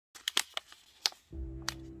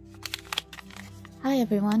Hi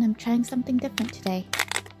everyone, I'm trying something different today.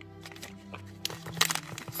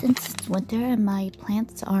 Since it's winter and my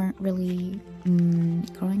plants aren't really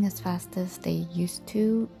growing as fast as they used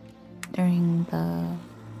to during the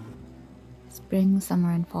spring,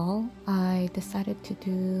 summer, and fall, I decided to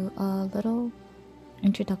do a little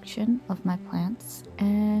introduction of my plants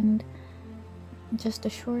and just a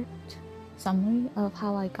short summary of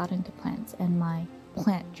how I got into plants and my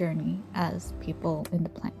plant journey, as people in the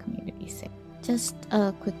plant community say. Just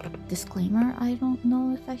a quick disclaimer, I don't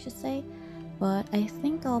know if I should say, but I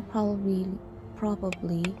think I'll probably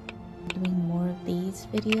be doing more of these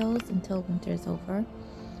videos until winter is over,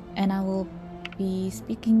 and I will be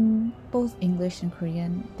speaking both English and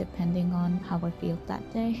Korean depending on how I feel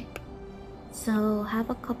that day. So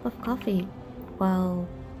have a cup of coffee while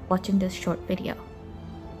watching this short video.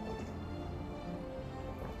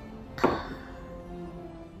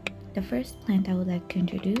 The first plant I would like to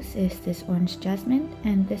introduce is this orange jasmine,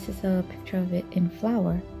 and this is a picture of it in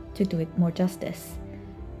flower to do it more justice.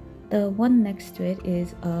 The one next to it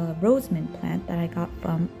is a rosemint plant that I got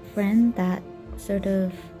from a friend that sort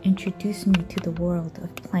of introduced me to the world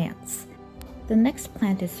of plants. The next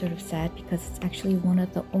plant is sort of sad because it's actually one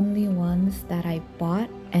of the only ones that I bought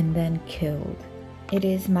and then killed. It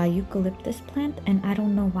is my eucalyptus plant, and I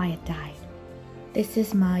don't know why it died. This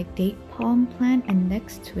is my date palm plant, and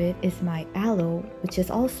next to it is my aloe, which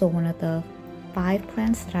is also one of the 5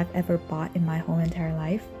 plants that I've ever bought in my whole entire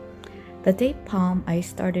life. The date palm I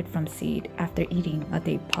started from seed after eating a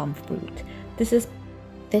date palm fruit. This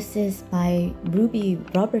is my ruby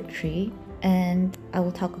rubber tree, and I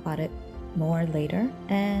will talk about it more later.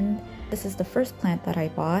 And this is the first plant that I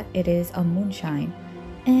bought. It is a moonshine.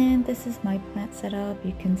 And this is my plant setup.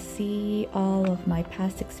 You can see all of my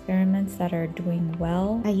past experiments that are doing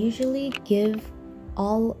well. I usually give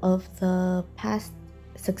all of the past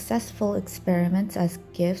successful experiments as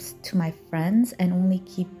gifts to my friends and only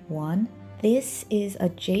keep one. This is a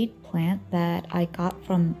jade plant that I got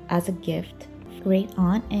as a gift. Great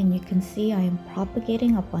aunt, and you can see I am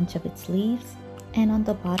propagating a bunch of its leaves. And on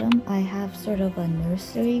the bottom I have sort of a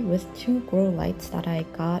nursery with 2 grow lights that I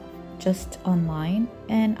got just online,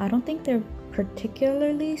 and I don't think they're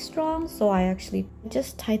particularly strong, so I actually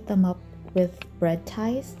just tied them up with bread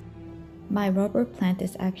ties. My rubber plant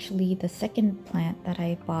is actually the second plant that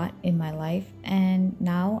I bought in my life, and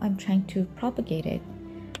now I'm trying to propagate it.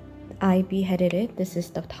 I beheaded it. This is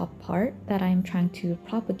the top part that I'm trying to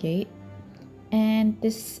propagate, and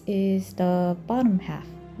this is the bottom half.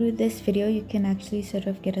 Through this video you can actually sort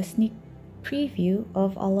of get a sneak preview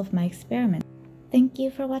of all of my experiments. Thank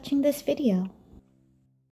you for watching this video.